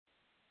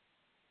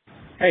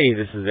Hey,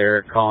 this is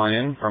Eric calling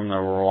in from the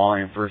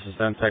Rwallian First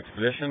Ascent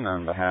Expedition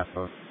on behalf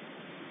of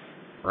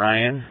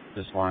Ryan.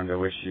 Just wanted to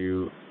wish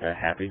you a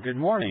happy good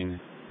morning.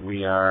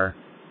 We are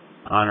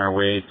on our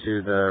way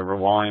to the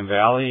Rwallian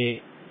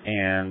Valley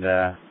and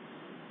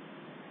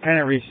kind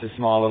of reached a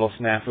small little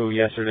snafu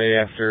yesterday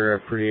after a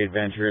pretty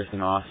adventurous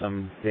and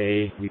awesome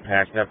day. We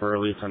packed up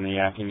early from the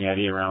Yakin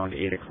Yeti around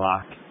 8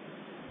 o'clock,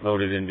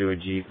 loaded into a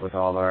Jeep with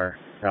all our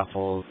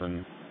duffels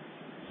and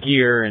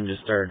gear, and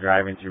just started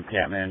driving through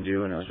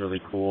Kathmandu, and it was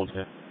really cool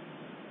to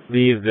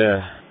leave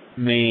the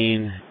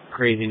main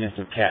craziness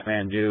of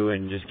Kathmandu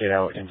and just get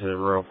out into the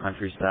rural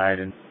countryside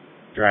and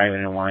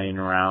driving and winding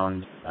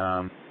around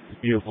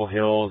beautiful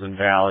hills and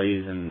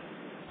valleys and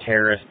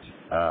terraced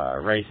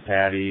rice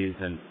paddies,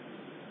 and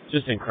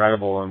just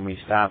incredible. And we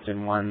stopped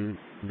in one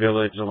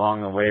village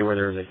along the way where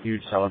there was a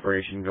huge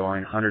celebration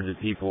going, hundreds of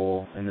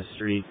people in the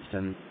streets,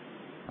 and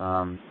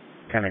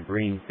kind of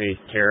green-faced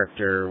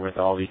character with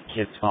all these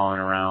kids falling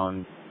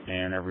around,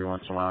 and every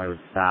once in a while he would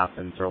stop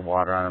and throw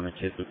water on them.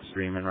 The kids would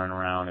scream and run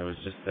around. It was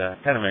just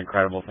kind of an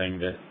incredible thing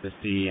to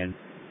see, and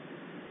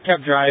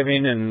kept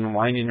driving and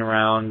winding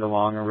around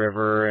along a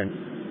river,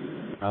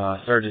 and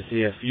started to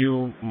see a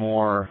few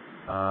more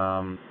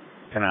kind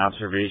of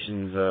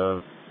observations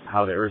of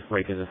how the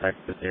earthquake has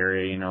affected this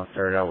area. You know,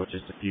 started out with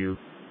just a few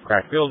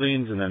cracked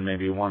buildings, and then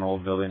maybe one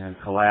old building had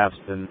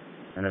collapsed, and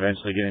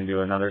eventually getting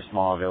to another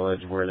small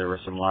village where there were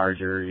some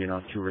larger,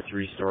 2 or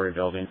 3 story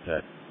buildings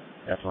that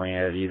definitely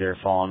had either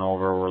fallen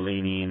over or were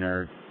leaning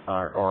or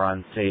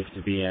unsafe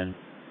to be in.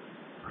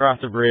 Across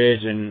the bridge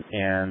and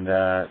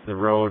the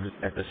road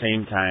at the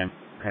same time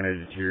kind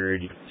of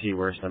deteriorated. You could see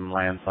where some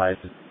landslides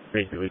had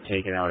basically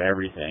taken out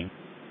everything.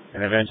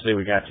 And eventually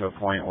we got to a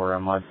point where a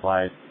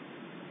mudslide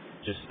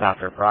just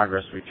stopped our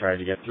progress. We tried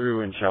to get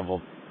through and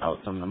shoveled out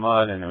some of the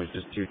mud, and it was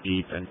just too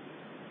deep, and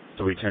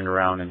so we turned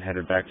around and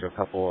headed back to a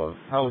couple of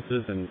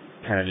houses and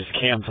kind of just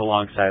camped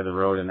alongside the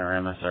road in our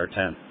MSR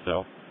tent.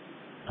 So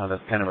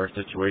that's kind of our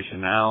situation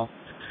now.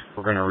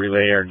 We're going to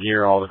relay our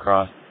gear all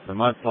across the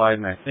mudslide,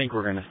 and I think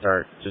we're going to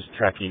start just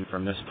trekking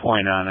from this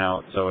point on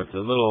out. So it's a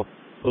little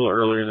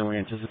earlier than we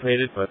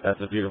anticipated, but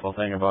that's a beautiful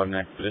thing about an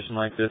expedition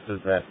like this, is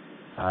that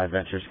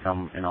adventures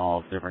come in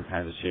all different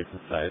kinds of shapes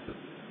and sizes.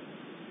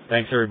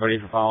 Thanks everybody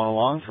for following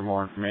along. For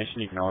more information,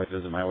 you can always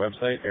visit my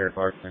website,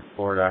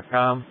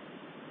 ericlarksonexplorer.com.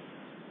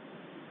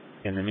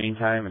 In the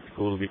meantime, it's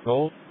cool to be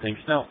cold. Think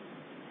snow.